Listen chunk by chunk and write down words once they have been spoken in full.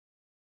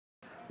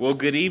Well,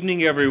 good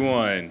evening,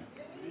 everyone.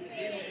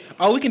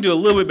 Oh, we can do a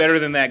little bit better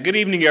than that. Good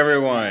evening,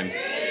 everyone.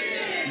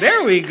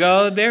 There we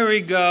go. There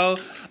we go.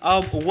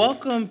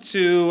 Welcome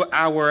to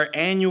our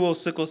annual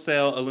Sickle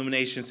Cell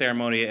Illumination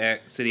ceremony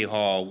at City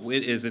Hall.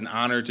 It is an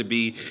honor to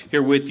be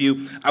here with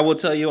you. I will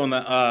tell you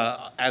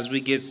as we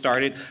get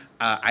started,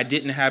 I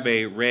didn't have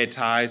a red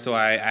tie, so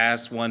I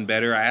asked one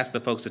better. I asked the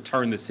folks to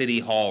turn the City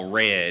Hall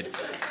red,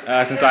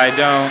 since I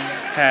don't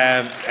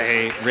have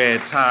a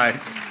red tie.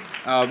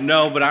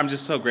 No, but I'm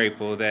just so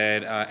grateful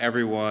that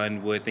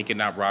everyone would think it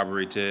not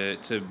robbery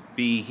to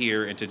be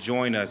here and to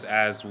join us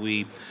as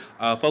we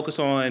focus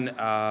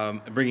on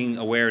bringing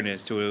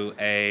awareness to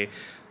a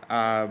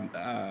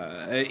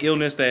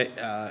illness that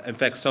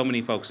affects so many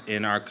folks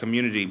in our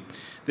community.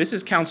 This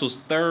is Council's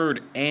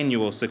third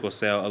annual Sickle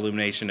Cell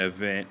Illumination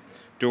event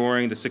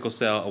during the Sickle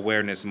Cell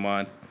Awareness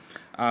Month.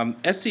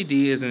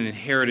 SCD is an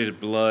inherited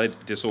blood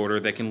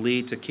disorder that can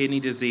lead to kidney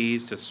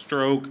disease, to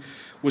stroke,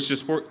 which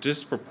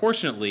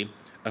disproportionately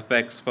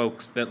affects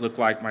folks that look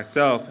like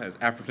myself as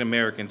African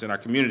Americans in our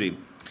community.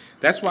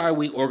 That's why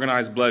we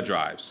organize blood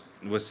drives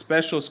with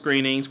special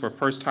screenings for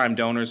first-time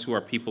donors who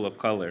are people of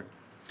color.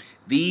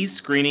 These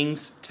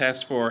screenings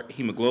test for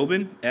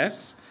hemoglobin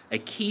S, a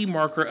key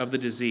marker of the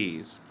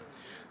disease.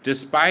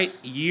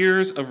 Despite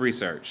years of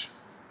research,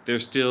 there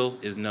still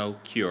is no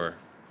cure.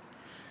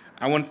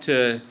 I want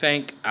to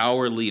thank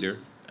our leader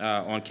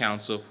on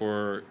council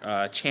for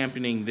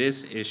championing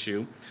this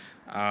issue.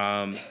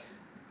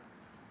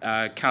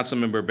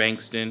 Councilmember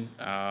Bankston,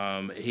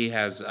 he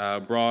has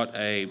brought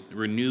a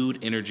renewed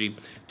energy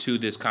to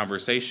this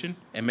conversation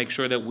and make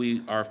sure that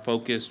we are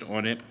focused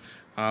on it.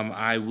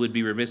 I would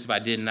be remiss if I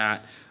did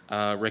not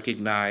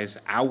recognize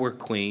our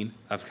queen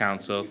of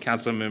council,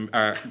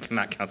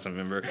 not council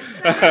member.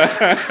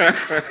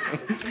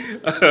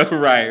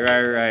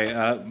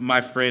 Right.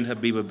 My friend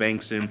Habiba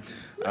Bankston.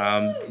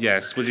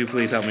 Yes, would you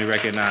please help me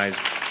recognize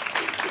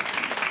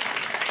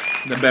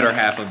the better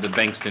half of the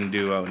Bankston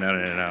duo?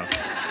 No.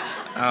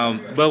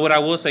 But what I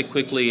will say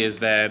quickly is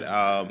that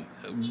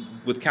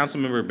with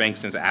Councilmember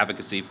Bankston's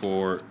advocacy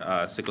for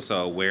sickle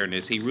cell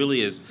awareness, he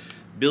really is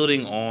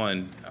building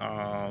on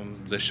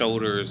the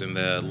shoulders and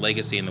the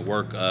legacy and the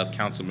work of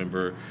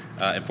Councilmember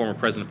and former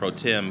President Pro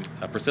Tem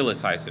Priscilla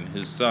Tyson,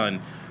 whose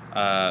son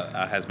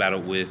has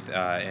battled with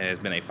and has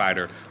been a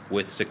fighter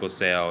with sickle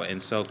cell.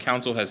 And so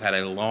council has had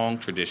a long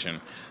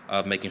tradition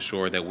of making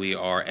sure that we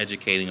are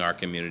educating our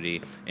community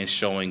and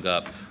showing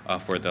up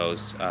for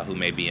those who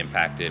may be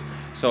impacted.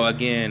 So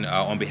again,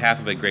 on behalf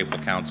of a grateful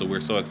council,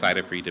 we're so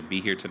excited for you to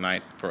be here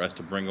tonight, for us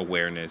to bring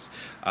awareness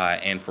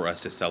and for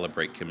us to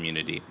celebrate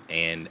community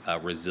and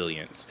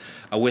resilience.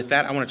 With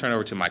that, I want to turn it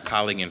over to my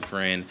colleague and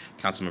friend,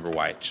 Councilmember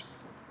White.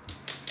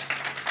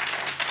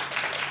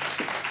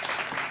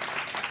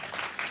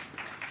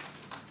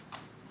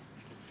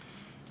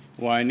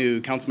 Well, I knew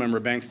Councilmember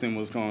Bankston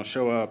was going to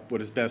show up with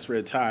his best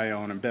red tie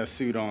on and best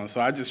suit on, so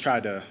I just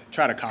tried to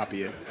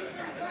copy it.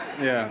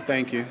 Yeah,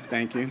 thank you.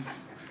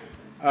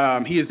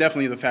 He is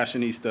definitely the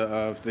fashionista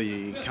of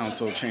the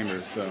council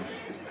chambers, so.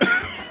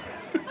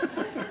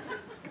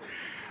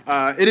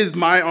 It is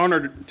my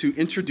honor to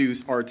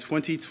introduce our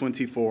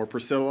 2024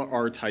 Priscilla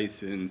R.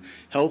 Tyson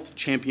Health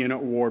Champion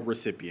Award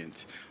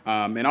recipient.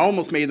 And I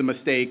almost made the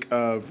mistake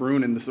of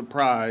ruining the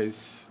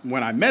surprise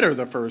when I met her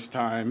the first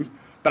time,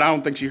 but I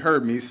don't think she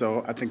heard me,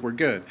 so I think we're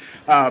good.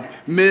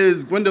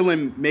 Ms.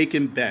 Gwendolyn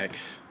Macon-Beck.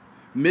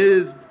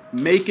 Ms.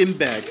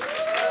 Macon-Becks.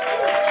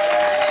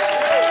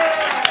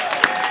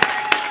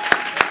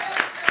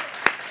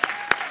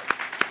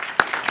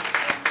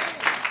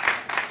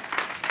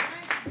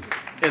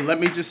 And let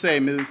me just say,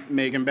 Ms.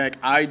 Macon-Beck,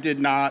 I did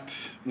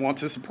not want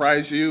to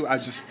surprise you. I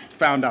just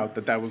found out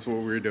that was what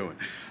we were doing.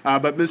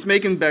 But Ms.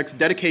 Macon-Beck's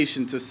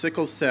dedication to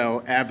sickle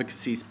cell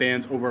advocacy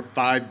spans over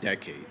 5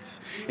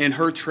 decades, and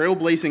her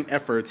trailblazing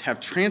efforts have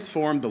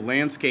transformed the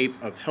landscape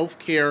of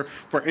healthcare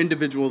for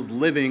individuals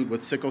living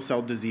with sickle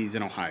cell disease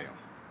in Ohio.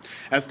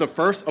 As the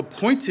first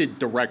appointed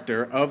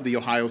director of the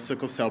Ohio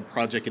Sickle Cell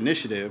Project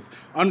Initiative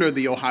under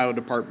the Ohio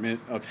Department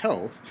of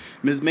Health,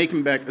 Ms.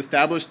 Macon-Beck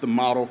established the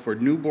model for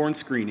newborn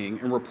screening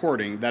and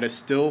reporting that is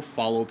still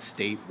followed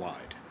statewide.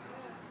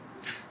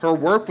 Her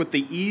work with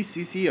the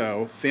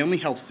ECCO Family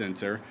Health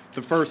Center,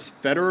 the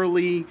first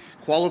federally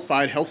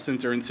qualified health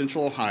center in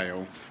Central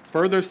Ohio,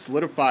 further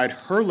solidified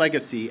her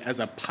legacy as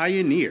a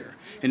pioneer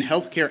in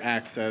healthcare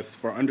access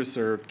for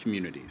underserved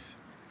communities.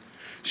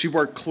 She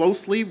worked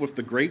closely with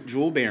the great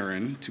Jewel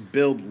Barron to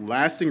build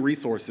lasting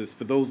resources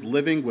for those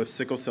living with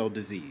sickle cell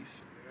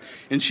disease.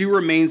 And she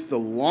remains the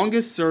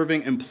longest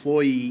serving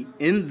employee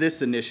in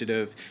this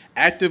initiative,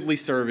 actively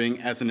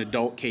serving as an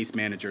adult case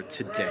manager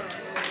today.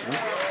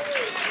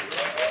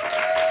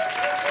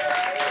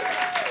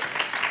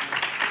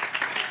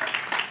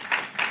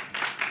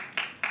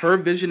 Her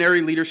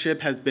visionary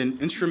leadership has been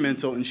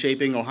instrumental in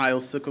shaping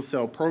Ohio's sickle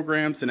cell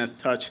programs and has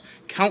touched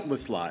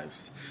countless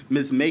lives.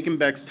 Ms.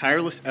 Macon-Beck's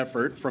tireless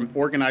effort from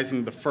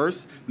organizing the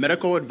first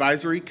medical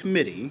advisory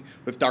committee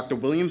with Dr.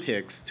 William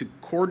Hicks to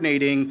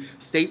coordinating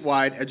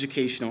statewide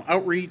educational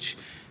outreach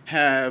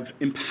have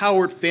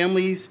empowered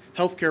families,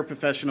 healthcare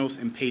professionals,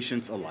 and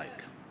patients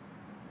alike.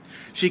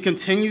 She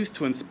continues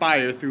to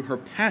inspire through her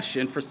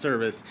passion for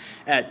service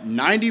at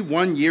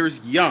 91 years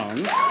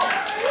young.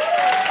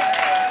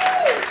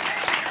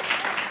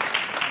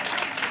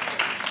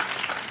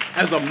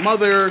 As a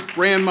mother,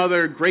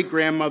 grandmother,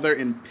 great-grandmother,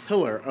 and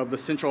pillar of the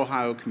Central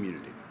Ohio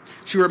community.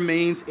 She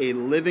remains a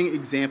living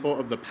example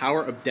of the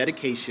power of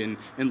dedication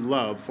and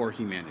love for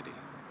humanity.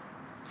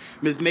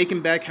 Ms.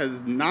 Macon-Beck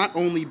has not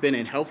only been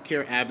a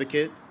healthcare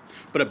advocate,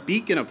 but a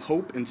beacon of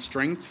hope and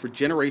strength for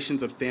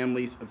generations of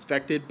families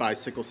affected by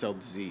sickle cell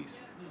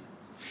disease.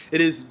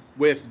 It is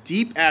with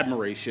deep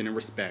admiration and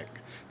respect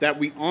that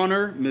we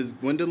honor Ms.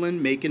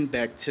 Gwendolyn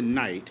Macon-Beck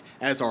tonight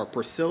as our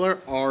Priscilla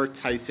R.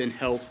 Tyson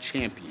Health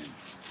Champion,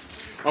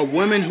 a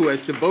woman who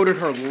has devoted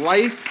her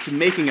life to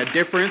making a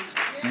difference,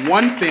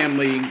 one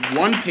family,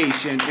 one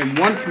patient, and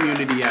one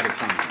community at a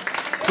time.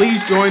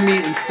 Please join me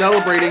in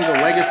celebrating the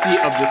legacy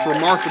of this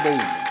remarkable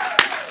woman.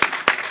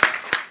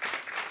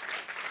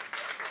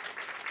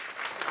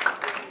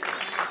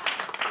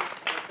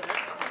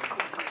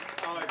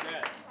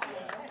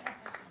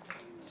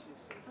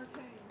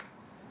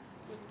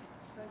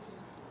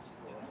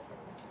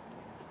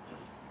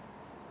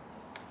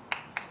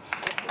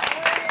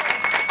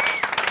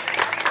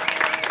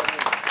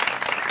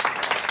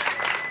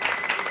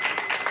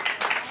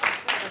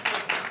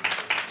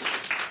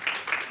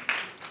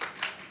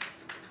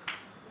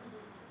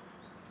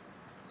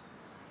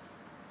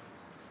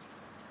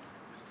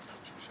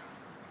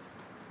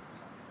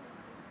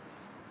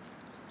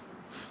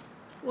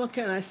 What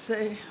can I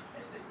say?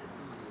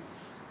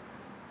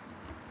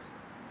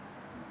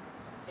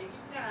 Take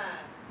your time.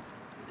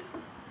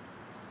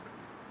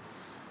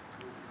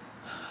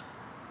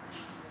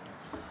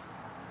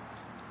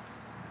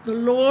 The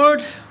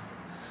Lord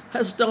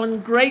has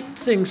done great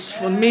things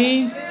for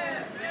me.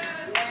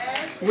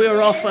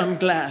 Whereof I'm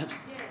glad.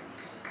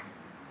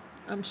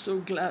 I'm so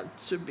glad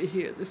to be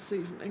here this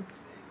evening.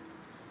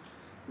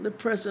 The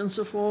presence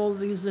of all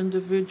these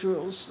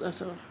individuals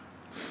that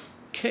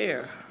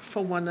care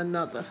for one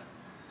another,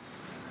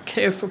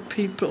 care for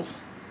people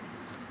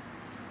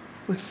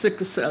with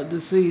sickle cell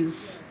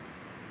disease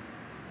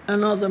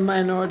and other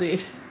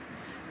minority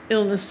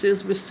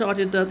illnesses. We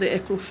started at the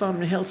Echo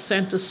Family Health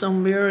Center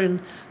somewhere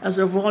as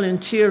a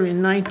volunteer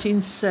in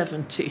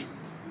 1970.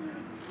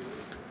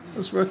 I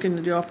was working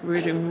in the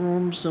operating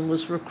rooms and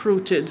was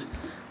recruited,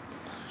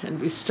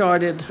 and we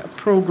started a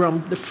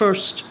program, the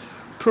first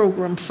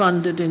program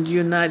funded in the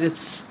United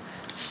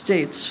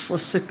States for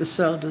sickle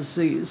cell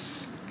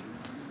disease.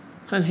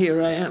 And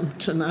here I am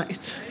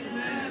tonight.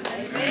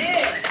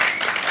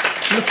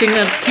 Looking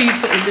at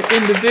people, the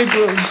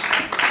individuals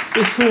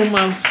with whom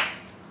I've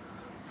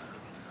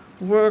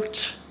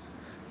worked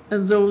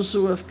and those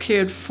who have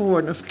cared for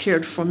and have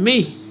cared for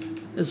me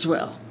as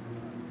well.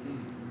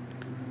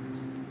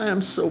 I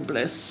am so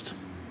blessed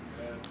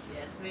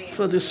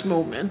for this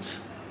moment.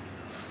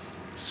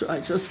 So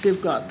I just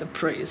give God the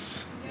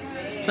praise.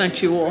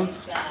 Thank you all.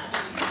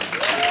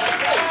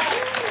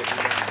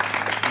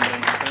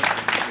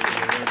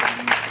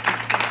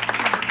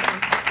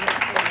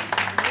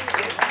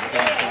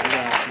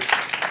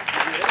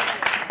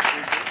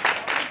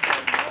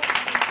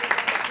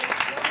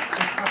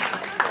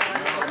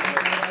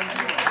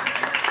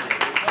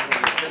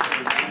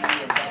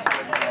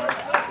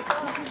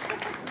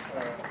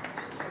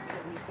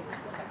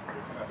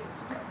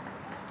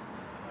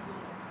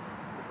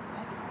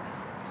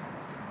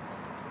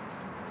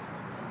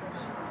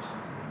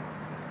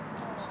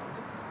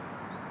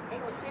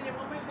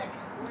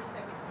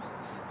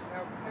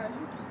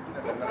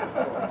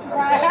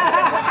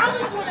 I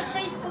just want a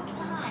Facebook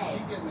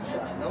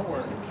Live. No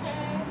worries.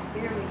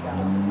 There we go.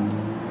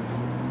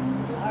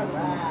 All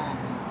right.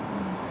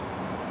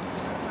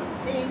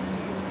 Thank you.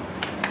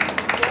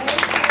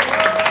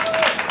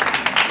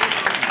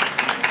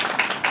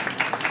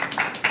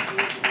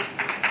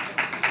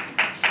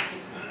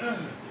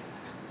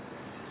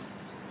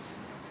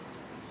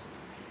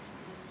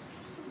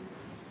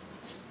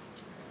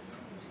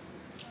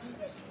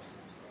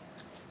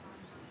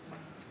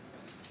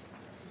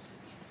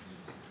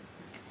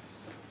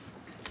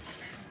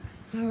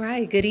 All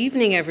right, good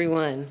evening,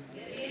 everyone.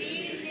 Good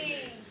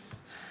evening.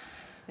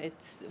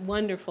 It's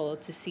wonderful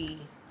to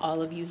see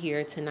all of you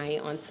here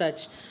tonight on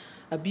such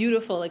a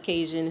beautiful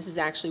occasion. This is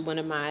actually one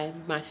of my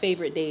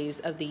favorite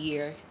days of the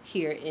year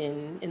here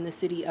in the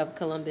city of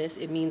Columbus.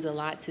 It means a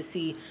lot to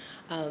see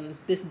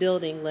this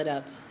building lit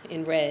up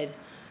in red,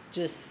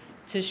 just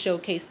to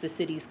showcase the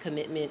city's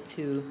commitment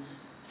to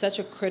such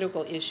a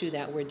critical issue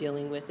that we're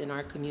dealing with in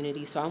our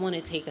community. So I want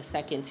to take a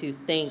second to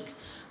thank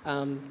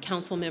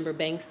Councilmember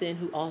Bankston,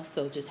 who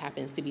also just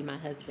happens to be my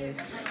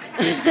husband,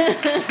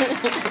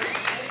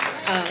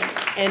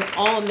 and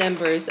all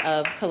members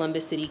of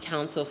Columbus City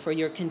Council for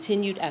your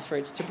continued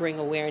efforts to bring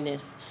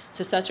awareness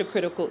to such a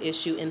critical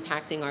issue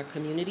impacting our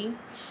community,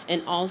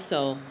 and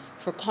also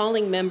for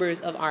calling members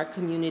of our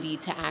community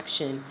to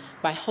action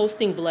by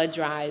hosting blood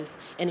drives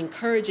and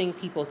encouraging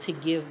people to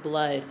give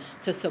blood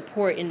to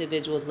support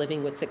individuals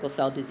living with sickle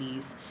cell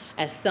disease.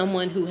 As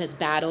someone who has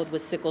battled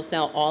with sickle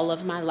cell all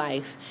of my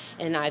life,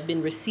 and I've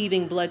been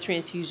receiving blood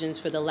transfusions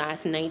for the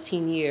last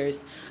 19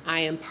 years,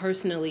 I am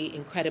personally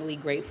incredibly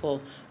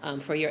grateful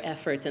for your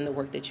efforts and the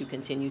work that you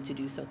continue to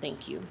do, so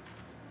thank you.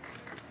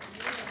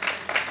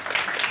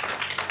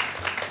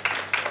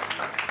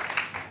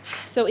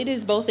 So it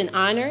is both an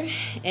honor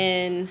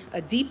and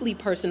a deeply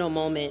personal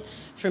moment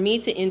for me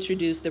to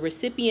introduce the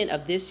recipient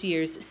of this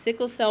year's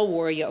Sickle Cell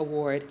Warrior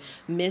Award,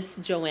 Miss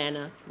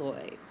Joanna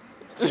Floyd.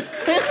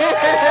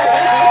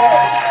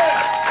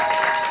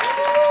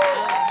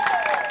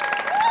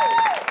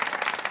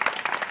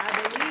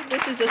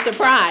 This is a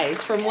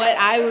surprise from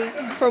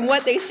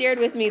what they shared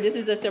with me. This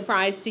is a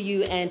surprise to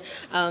you, and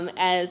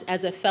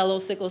as a fellow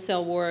sickle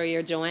cell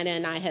warrior, Joanna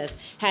and I have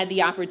had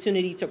the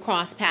opportunity to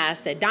cross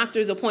paths at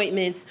doctor's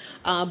appointments,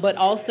 but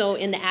also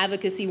in the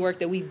advocacy work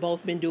that we've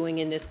both been doing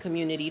in this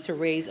community to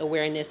raise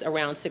awareness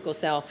around sickle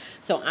cell.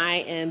 So I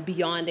am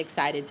beyond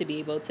excited to be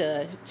able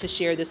to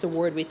share this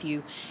award with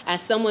you.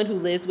 As someone who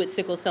lives with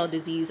sickle cell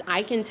disease,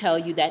 I can tell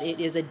you that it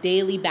is a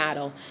daily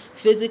battle,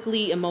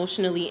 physically,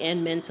 emotionally,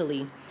 and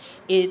mentally.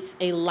 It's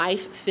a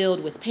life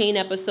filled with pain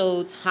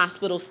episodes,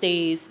 hospital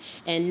stays,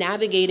 and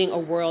navigating a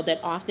world that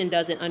often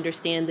doesn't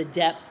understand the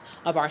depth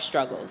of our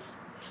struggles.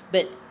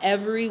 But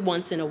every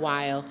once in a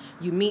while,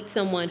 you meet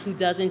someone who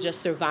doesn't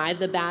just survive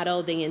the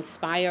battle, they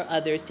inspire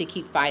others to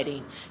keep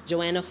fighting.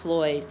 Joanna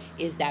Floyd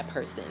is that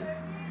person.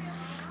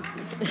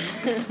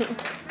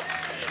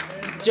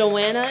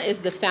 Joanna is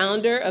the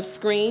founder of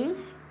Scream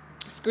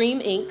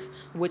Inc.,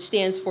 which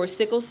stands for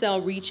Sickle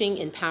Cell Reaching,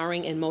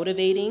 Empowering, and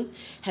Motivating,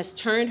 has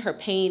turned her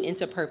pain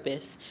into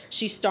purpose.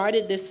 She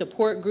started this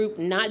support group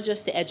not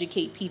just to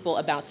educate people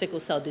about sickle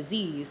cell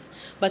disease,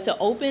 but to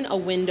open a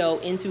window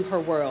into her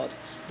world,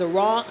 the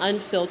raw,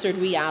 unfiltered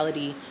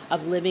reality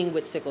of living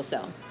with sickle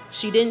cell.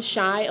 She didn't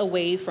shy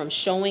away from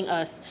showing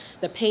us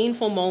the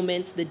painful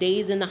moments, the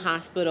days in the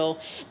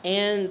hospital,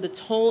 and the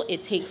toll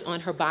it takes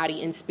on her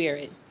body and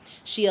spirit.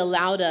 She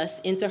allowed us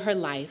into her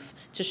life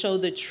to show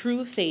the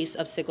true face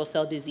of sickle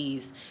cell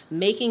disease,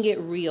 making it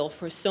real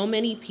for so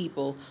many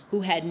people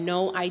who had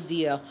no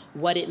idea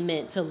what it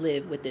meant to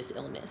live with this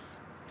illness.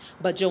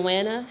 But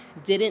Joanna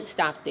didn't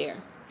stop there.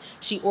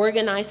 She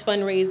organized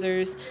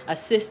fundraisers,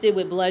 assisted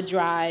with blood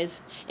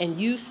drives, and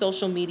used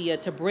social media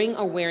to bring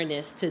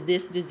awareness to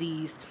this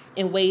disease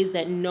in ways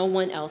that no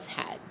one else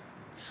had.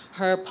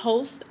 Her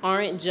posts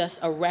aren't just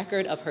a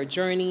record of her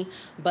journey,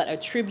 but a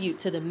tribute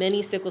to the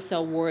many sickle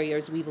cell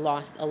warriors we've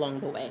lost along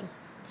the way.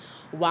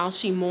 While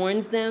she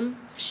mourns them,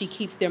 she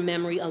keeps their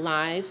memory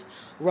alive,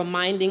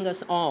 reminding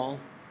us all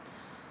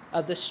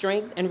of the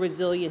strength and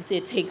resilience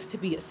it takes to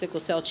be a sickle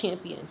cell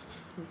champion.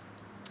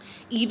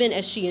 Even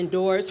as she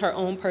endures her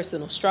own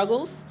personal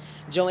struggles,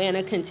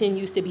 Joanna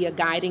continues to be a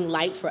guiding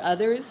light for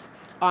others,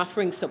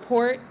 offering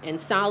support and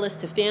solace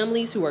to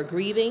families who are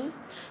grieving,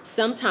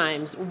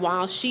 sometimes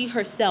while she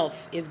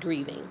herself is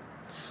grieving.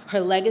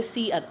 Her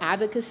legacy of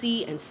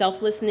advocacy and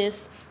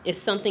selflessness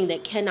is something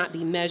that cannot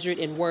be measured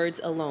in words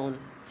alone.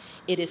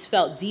 It is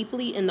felt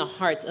deeply in the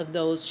hearts of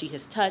those she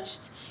has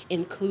touched,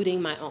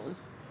 including my own.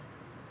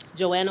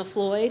 Joanna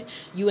Floyd,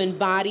 you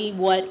embody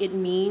what it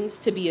means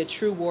to be a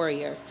true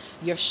warrior.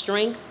 Your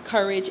strength,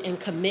 courage, and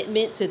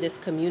commitment to this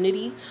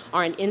community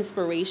are an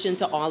inspiration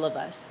to all of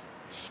us.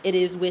 It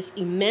is with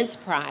immense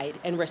pride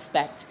and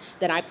respect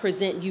that I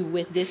present you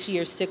with this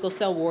year's Sickle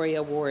Cell Warrior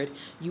Award.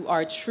 You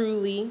are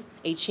truly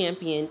a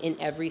champion in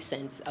every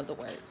sense of the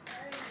word.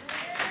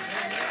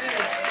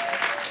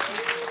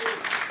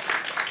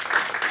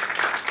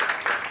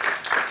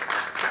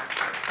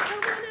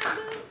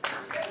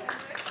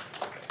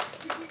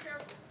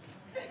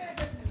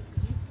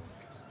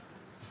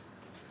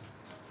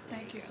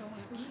 Thank you so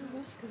much.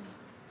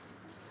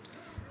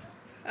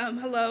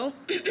 Hello.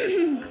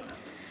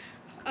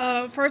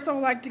 First, I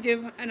would like to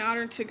give an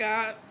honor to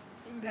God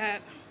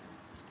that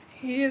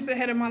He is the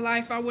head of my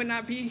life. I would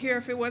not be here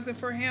if it wasn't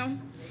for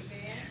Him.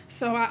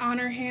 So I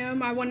honor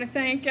Him. I want to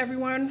thank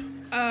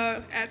everyone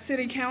at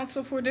City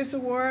Council for this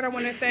award. I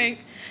want to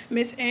thank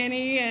Miss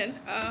Annie and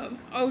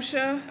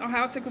OSHA,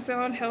 Ohio Sickle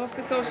Cell and Health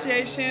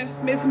Association,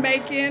 Miss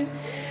Macon,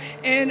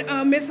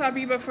 and Miss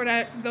Habiba for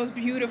those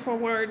beautiful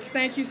words.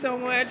 Thank you so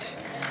much.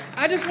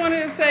 I just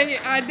wanted to say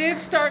I did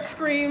start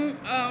Scream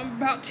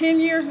about 10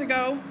 years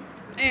ago,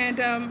 and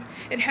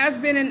it has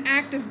been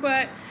inactive,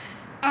 but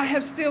I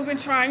have still been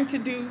trying to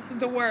do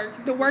the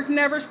work. The work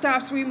never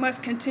stops. We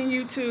must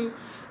continue to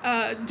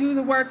do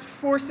the work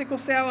for sickle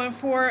cell and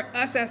for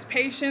us as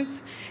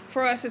patients,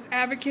 for us as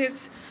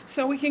advocates,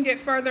 so we can get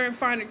further and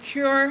find a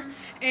cure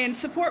and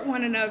support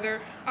one another.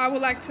 I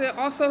would like to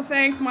also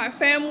thank my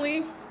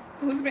family,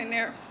 who's been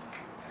there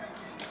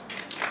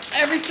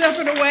every step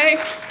of the way,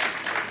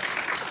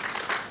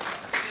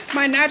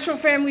 my natural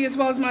family as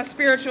well as my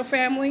spiritual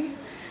family.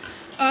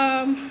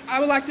 I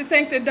would like to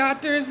thank the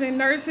doctors and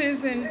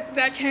nurses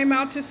that came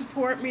out to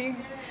support me.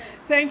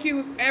 Thank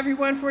you,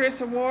 everyone, for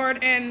this award.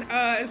 And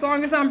as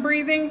long as I'm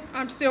breathing,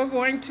 I'm still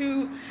going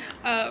to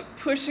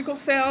push sickle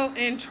cell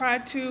and try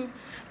to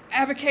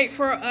advocate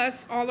for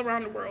us all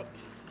around the world.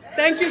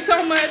 Thank you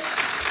so much.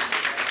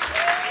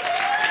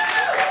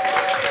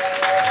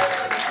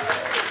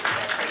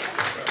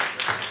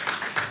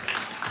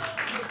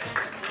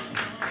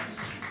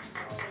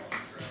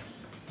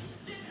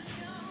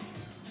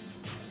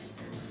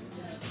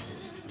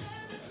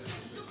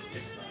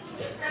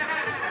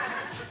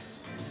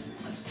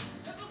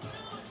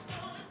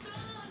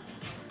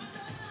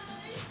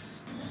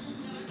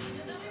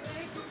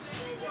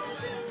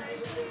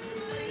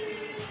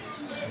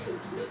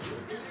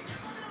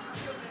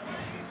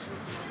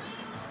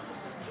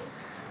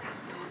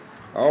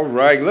 All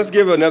right, let's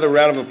give another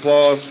round of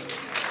applause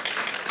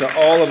to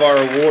all of our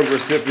award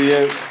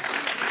recipients.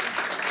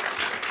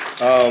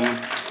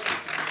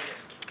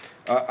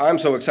 I'm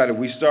so excited.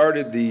 We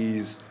started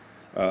these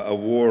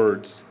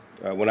awards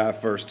when I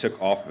first took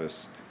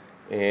office.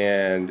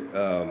 And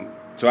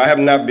so I have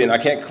not been, I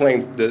can't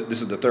claim that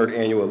this is the third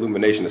annual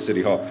Illumination of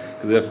City Hall,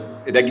 because if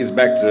that gets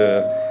back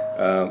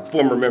to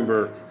former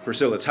member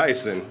Priscilla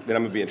Tyson, then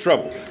I'm gonna be in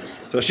trouble.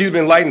 So she's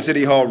been lighting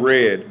City Hall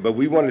red, but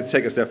we wanted to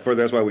take a step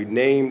further. That's why we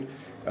named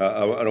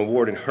an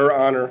award in her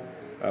honor,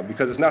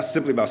 because it's not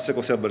simply about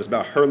sickle cell, but it's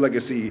about her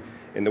legacy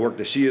and the work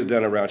that she has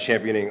done around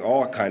championing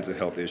all kinds of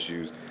health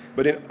issues.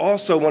 But it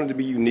also wanted to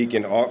be unique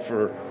and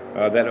offer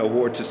that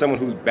award to someone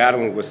who's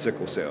battling with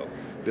sickle cell,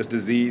 this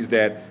disease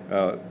that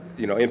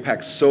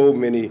impacts so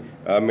many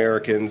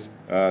Americans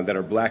that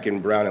are black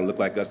and brown and look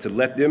like us, to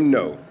let them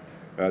know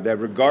that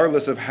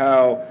regardless of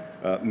how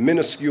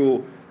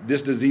minuscule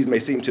this disease may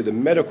seem to the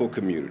medical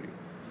community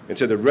and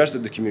to the rest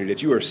of the community,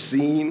 that you are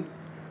seen,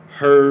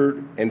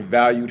 heard, and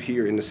valued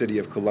here in the city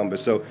of Columbus.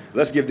 So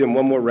let's give them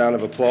one more round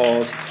of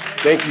applause.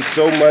 Thank you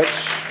so much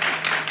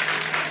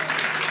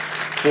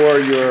for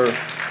your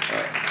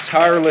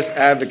tireless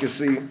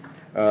advocacy.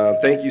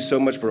 Thank you so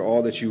much for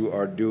all that you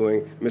are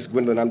doing. Ms.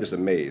 Gwendolyn, I'm just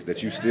amazed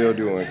that you're still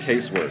doing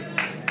casework.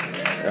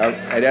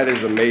 That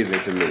is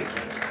amazing to me.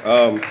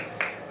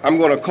 I'm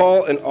going to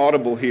call an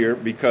audible here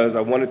because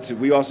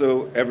we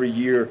also every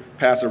year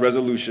pass a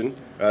resolution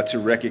to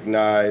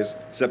recognize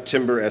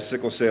September as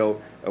Sickle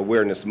Cell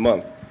Awareness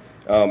Month.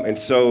 And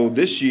so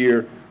this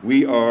year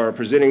we are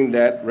presenting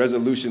that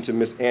resolution to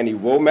Ms. Annie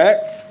Womack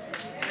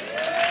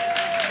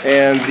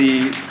and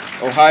the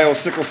Ohio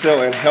Sickle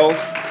Cell and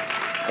Health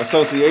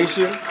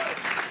Association.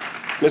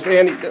 Ms.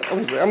 Annie,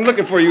 I'm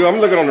looking for you. I'm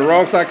looking on the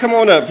wrong side. Come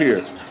on up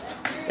here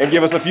and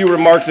give us a few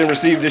remarks and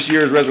receive this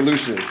year's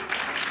resolution.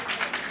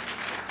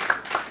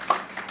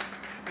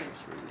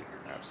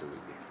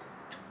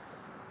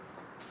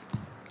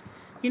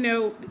 You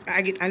know,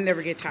 I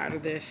never get tired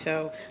of this.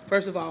 So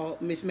first of all,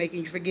 Ms.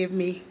 Macon, you forgive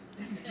me.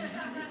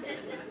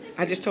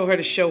 I just told her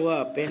to show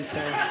up, and so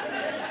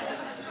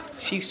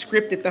she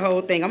scripted the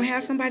whole thing. I'm gonna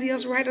have somebody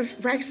else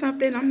write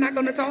something. I'm not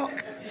gonna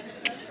talk.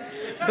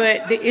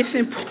 But it's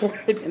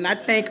important, and I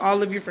thank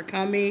all of you for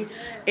coming.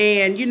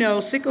 And you know,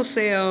 sickle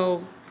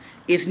cell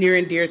is near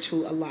and dear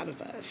to a lot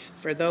of us.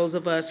 For those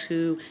of us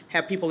who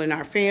have people in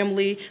our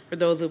family, for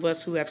those of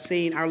us who have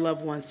seen our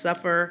loved ones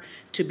suffer,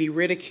 to be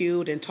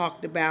ridiculed and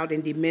talked about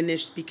and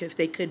diminished because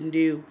they couldn't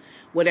do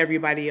what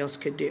everybody else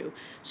could do.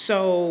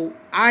 So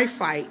I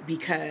fight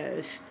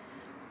because,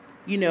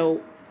 you know,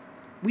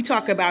 we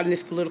talk about in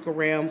this political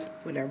realm,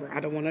 whatever, I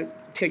don't want to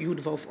tell you who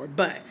to vote for,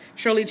 but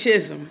Shirley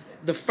Chisholm,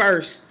 the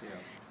first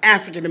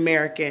African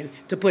American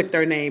to put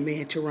their name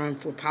in to run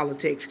for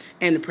politics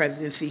and the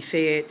presidency,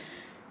 said,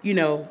 you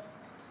know,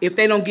 if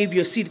they don't give you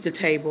a seat at the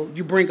table,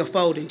 you bring a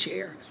folding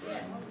chair.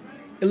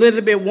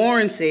 Elizabeth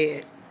Warren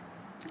said,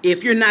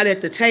 if you're not at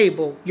the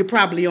table, you're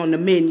probably on the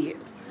menu.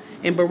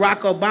 And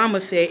Barack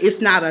Obama said, it's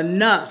not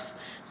enough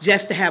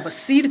just to have a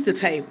seat at the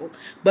table,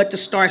 but to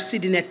start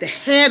sitting at the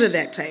head of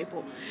that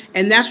table.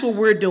 And that's what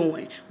we're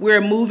doing.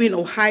 We're moving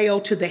Ohio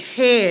to the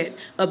head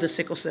of the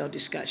sickle cell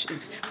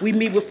discussions. We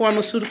meet with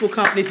pharmaceutical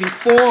companies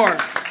before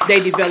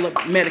they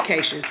develop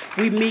medication.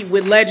 We meet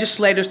with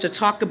legislators to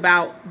talk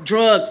about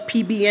drugs,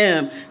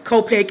 PBM,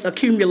 copay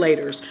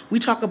accumulators. We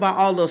talk about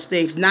all those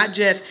things, not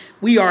just,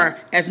 we are,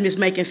 as Ms.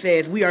 Macon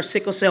says, we are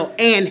sickle cell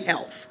and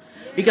health,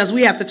 because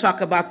we have to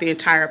talk about the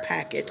entire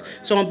package.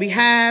 So on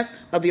behalf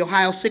of the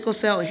Ohio Sickle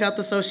Cell and Health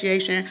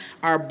Association,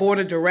 our board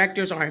of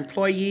directors, our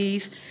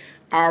employees,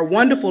 our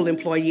wonderful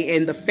employee,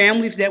 and the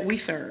families that we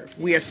serve,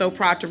 we are so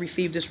proud to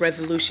receive this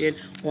resolution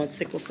on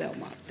Sickle Cell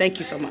Month. Thank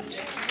you so much.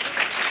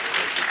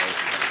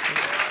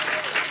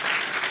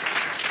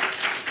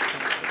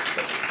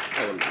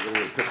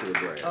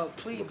 Oh,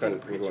 please. We'll kind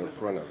of go in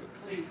front of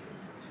it.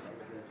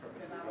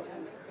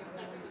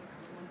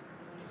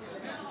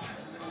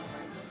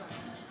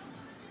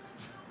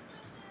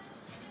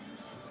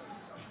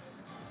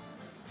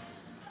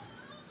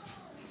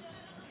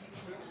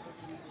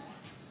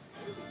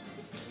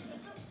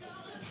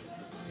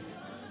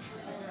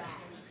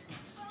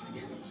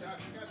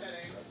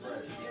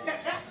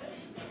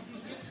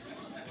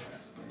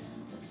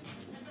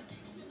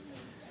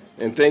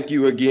 And thank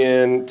you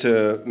again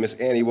to Miss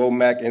Annie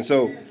Womack.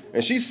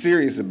 And she's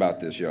serious about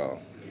this, y'all.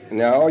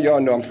 Now, all y'all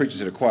know I'm preaching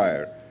to the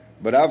choir,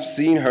 but I've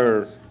seen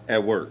her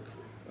at work,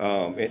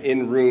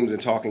 in rooms and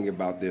talking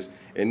about this.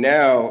 And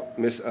now,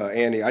 Miss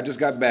Annie, I just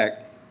got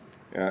back,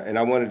 and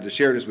I wanted to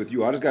share this with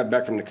you. I just got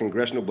back from the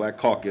Congressional Black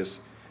Caucus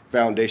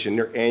Foundation,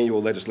 their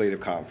annual legislative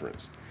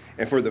conference.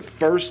 And for the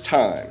first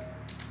time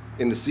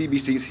in the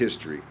CBC's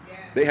history,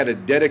 they had a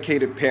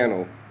dedicated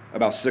panel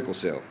about sickle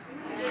cell.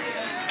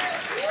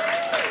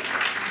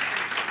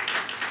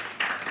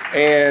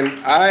 And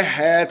I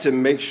had to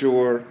make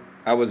sure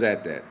I was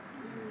at that.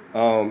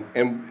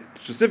 And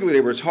specifically,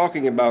 they were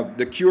talking about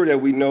the cure that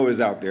we know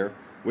is out there,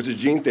 which is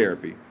gene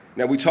therapy.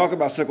 Now, we talk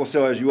about sickle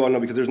cell, as you all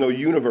know, because there's no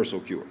universal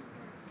cure.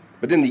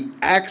 But then the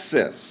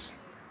access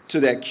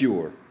to that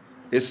cure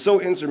is so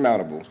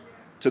insurmountable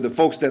to the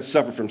folks that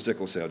suffer from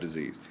sickle cell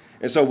disease.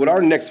 And so what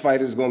our next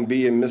fight is going to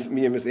be, and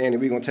me and Miss Annie,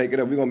 we're going to take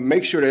it up. We're going to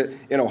make sure that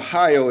in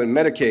Ohio and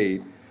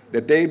Medicaid,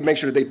 that they make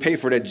sure that they pay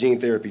for that gene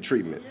therapy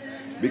treatment.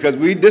 Because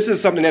this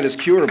is something that is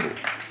curable.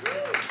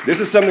 This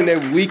is something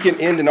that we can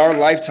end in our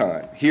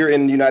lifetime here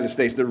in the United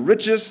States, the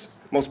richest,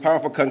 most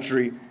powerful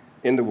country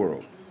in the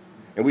world.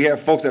 And we have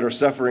folks that are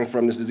suffering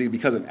from this disease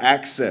because of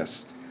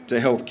access to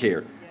health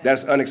care.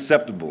 That's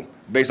unacceptable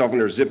based off of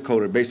their zip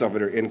code or based off of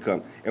their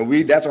income. And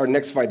that's our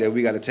next fight that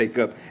we got to take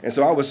up. And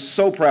so I was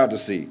so proud to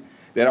see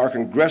that our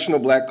Congressional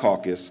Black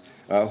Caucus,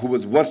 who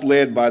was once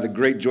led by the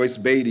great Joyce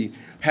Beatty,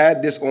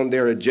 had this on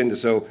their agenda.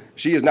 So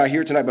she is not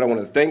here tonight, but I want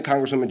to thank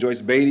Congresswoman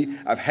Joyce Beatty.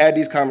 I've had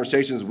these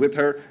conversations with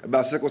her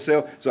about sickle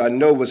cell, so I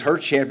know it was her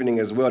championing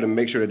as well to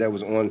make sure that that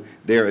was on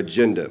their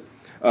agenda.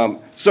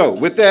 So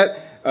with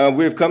that,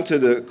 we've come to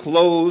the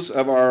close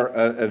of our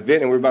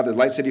event, and we're about to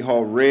light City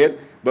Hall red.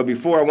 But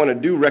before I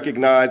want to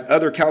recognize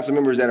other council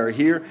members that are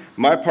here.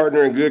 My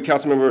partner in good,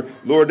 Councilmember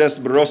Lourdes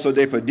Barroso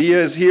de Padilla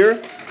is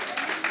here.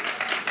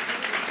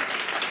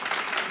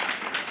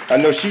 I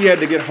know she had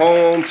to get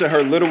home to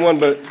her little one,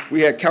 but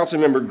we had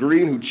Councilmember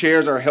Green, who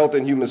chairs our Health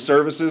and Human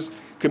Services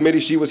Committee.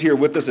 She was here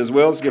with us as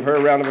well. Let's give her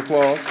a round of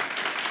applause.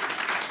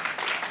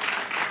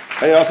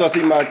 And also I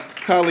see my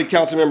colleague,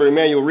 Councilmember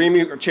Emmanuel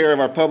Remy, chair of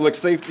our Public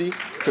Safety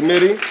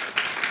Committee.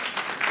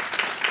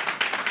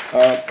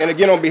 And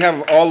again, on behalf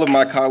of all of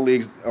my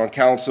colleagues on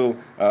council,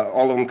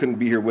 all of them couldn't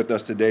be here with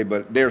us today,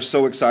 but they're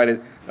so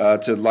excited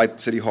to light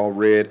City Hall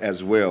red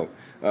as well.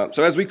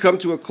 So as we come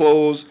to a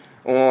close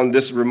on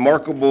this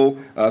remarkable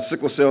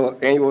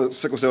annual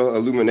sickle cell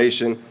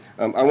illumination,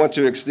 I want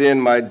to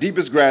extend my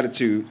deepest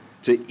gratitude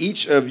to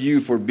each of you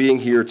for being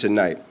here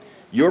tonight.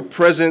 Your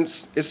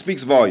presence, it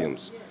speaks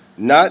volumes,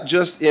 not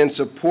just in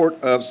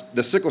support of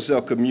the sickle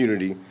cell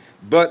community,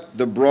 but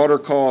the broader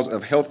cause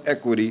of health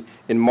equity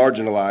in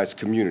marginalized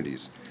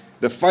communities.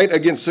 The fight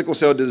against sickle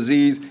cell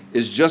disease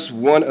is just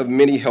one of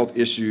many health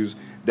issues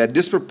that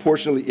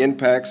disproportionately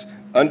impacts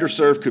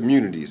underserved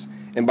communities.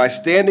 And by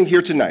standing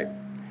here tonight,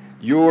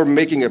 you're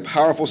making a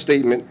powerful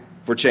statement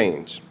for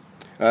change.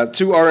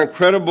 To our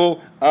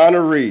incredible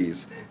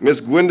honorees,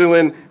 Ms.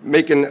 Gwendolyn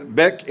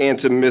Macon-Beck and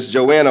to Ms.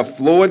 Joanna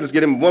Floyd, let's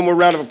give them one more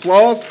round of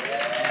applause.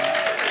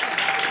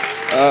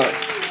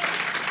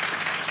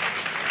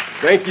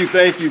 Thank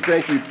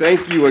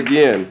you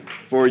again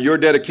for your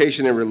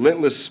dedication and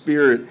relentless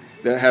spirit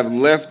that have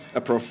left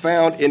a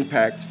profound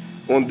impact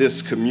on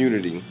this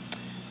community.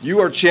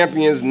 You are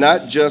champions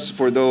not just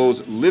for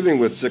those living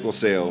with sickle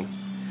cell,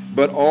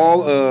 but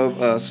all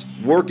of us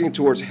working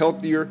towards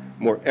healthier,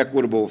 more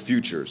equitable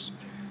futures.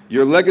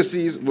 Your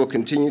legacies will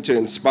continue to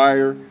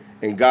inspire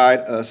and guide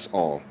us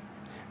all.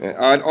 And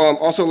I'd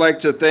also like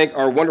to thank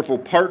our wonderful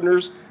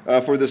partners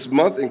for this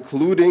month,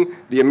 including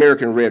the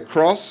American Red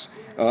Cross,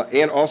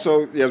 and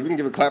also, yes, we can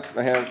give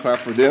a hand clap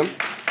for them.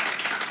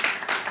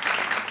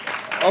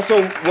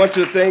 Also want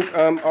to thank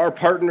our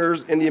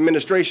partners in the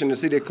administration, the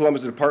City of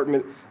Columbus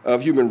Department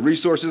of Human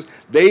Resources.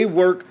 They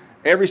work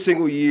every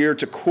single year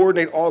to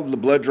coordinate all of the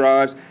blood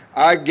drives.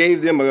 I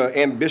gave them an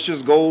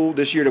ambitious goal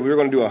this year that we were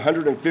going to do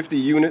 150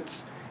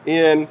 units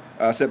in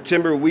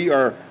September. We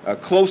are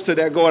close to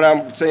that goal, and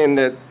I'm saying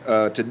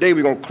that today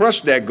we're going to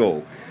crush that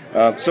goal.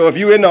 So if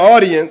you're in the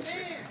audience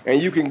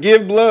and you can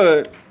give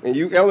blood, and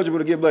you eligible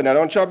to give blood, now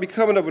don't y'all be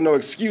coming up with no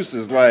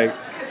excuses like,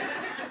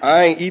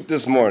 I ain't eat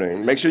this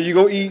morning. Make sure you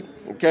go eat,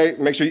 okay?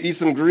 Make sure you eat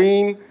some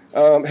green,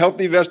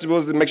 healthy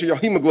vegetables, and make sure your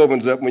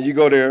hemoglobin's up when you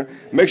go there.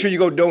 Make sure you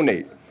go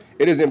donate.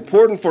 It is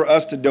important for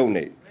us to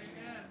donate.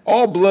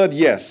 All blood,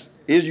 yes,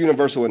 is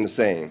universal and the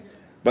same,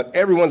 but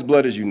everyone's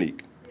blood is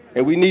unique.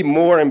 And we need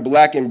more in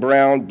black and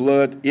brown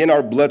blood in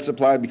our blood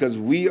supply because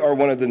we are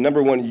one of the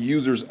 #1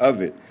 users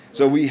of it.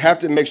 So we have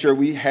to make sure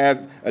we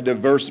have a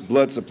diverse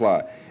blood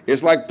supply.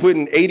 It's like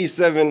putting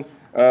 87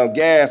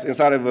 gas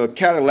inside of a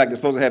Cadillac that's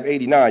supposed to have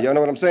 89. Y'all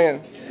know what I'm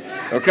saying?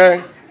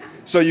 Okay?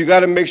 So you got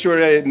to make sure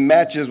that it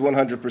matches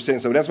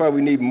 100%. So that's why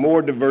we need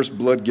more diverse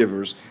blood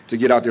givers to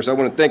get out there. So I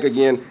want to thank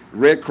again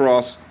Red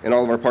Cross and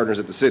all of our partners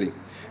at the city.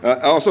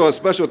 Also a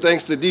special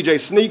thanks to DJ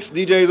Sneaks.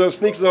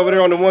 Sneaks is over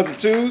there on the ones and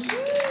twos,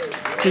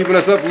 keeping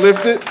us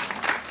uplifted.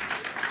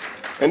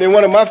 And then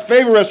one of my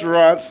favorite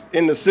restaurants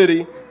in the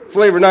city,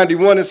 Flavor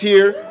 91 is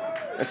here.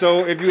 And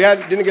so if you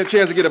didn't get a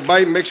chance to get a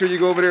bite, make sure you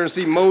go over there and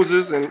see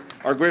Moses and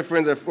our great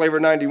friends at Flavor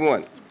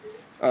 91.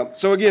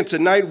 So again,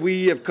 tonight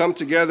we have come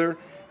together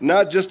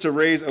not just to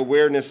raise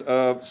awareness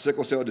of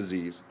sickle cell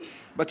disease,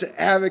 but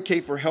to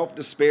advocate for health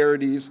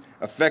disparities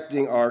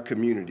affecting our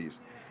communities.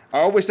 I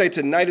always say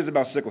tonight is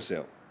about sickle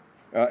cell,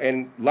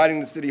 and lighting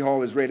the City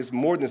Hall is red. It's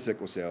more than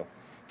sickle cell.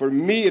 For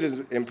me, it is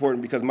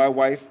important because my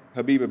wife,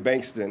 Habiba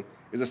Bankston,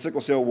 is a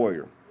sickle cell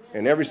warrior.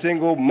 And every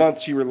single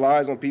month, she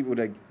relies on people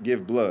that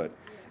give blood,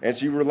 and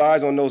she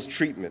relies on those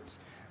treatments.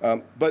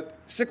 But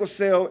sickle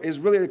cell is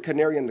really a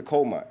canary in the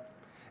coal mine.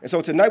 And so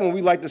tonight when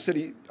we light the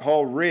City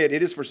Hall red,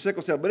 it is for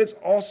sickle cell, but it's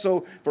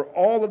also for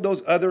all of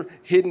those other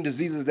hidden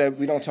diseases that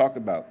we don't talk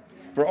about,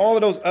 for all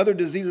of those other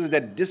diseases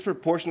that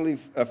disproportionately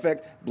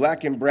affect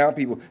Black and brown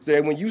people. So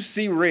that when you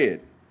see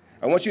red,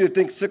 I want you to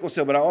think sickle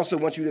cell, but I also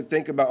want you to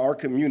think about our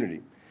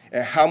community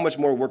and how much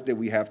more work that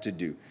we have to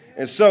do.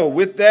 And so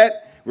with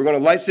that, we're going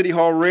to light City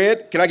Hall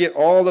red. Can I get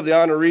all of the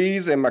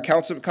honorees and my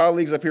council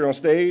colleagues up here on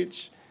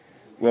stage?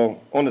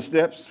 Well, on the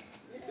steps.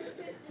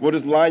 We'll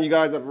just line you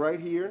guys up right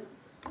here.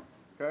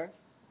 Okay.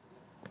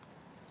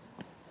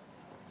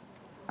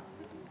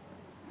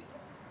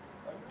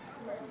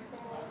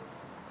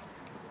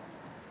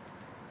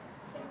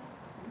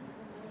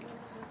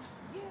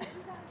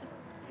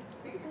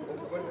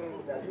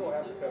 You don't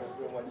have to come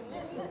still one.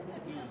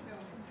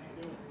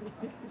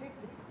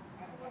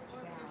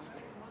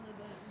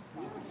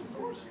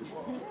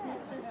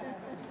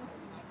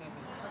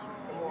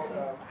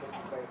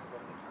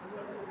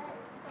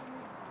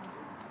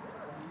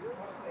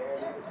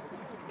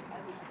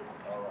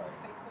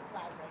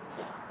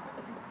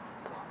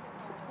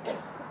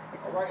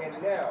 All right,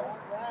 and now,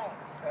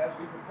 as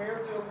we prepare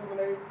to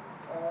illuminate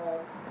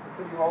the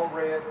City Hall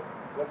red,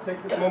 let's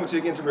take this moment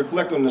again to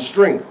reflect on the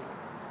strength,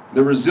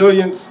 the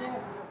resilience,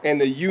 and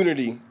the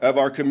unity of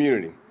our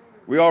community.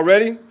 We all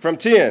ready? From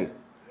 10,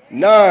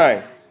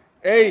 9,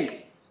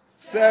 8,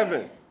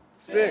 7,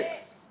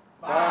 6,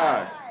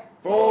 5,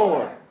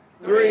 4,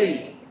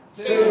 3,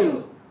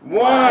 2,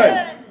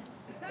 1.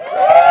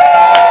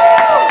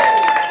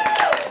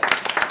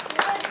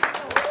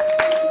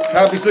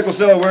 Happy Sickle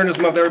Cell Awareness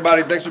Month,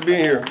 everybody. Thanks for being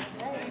here.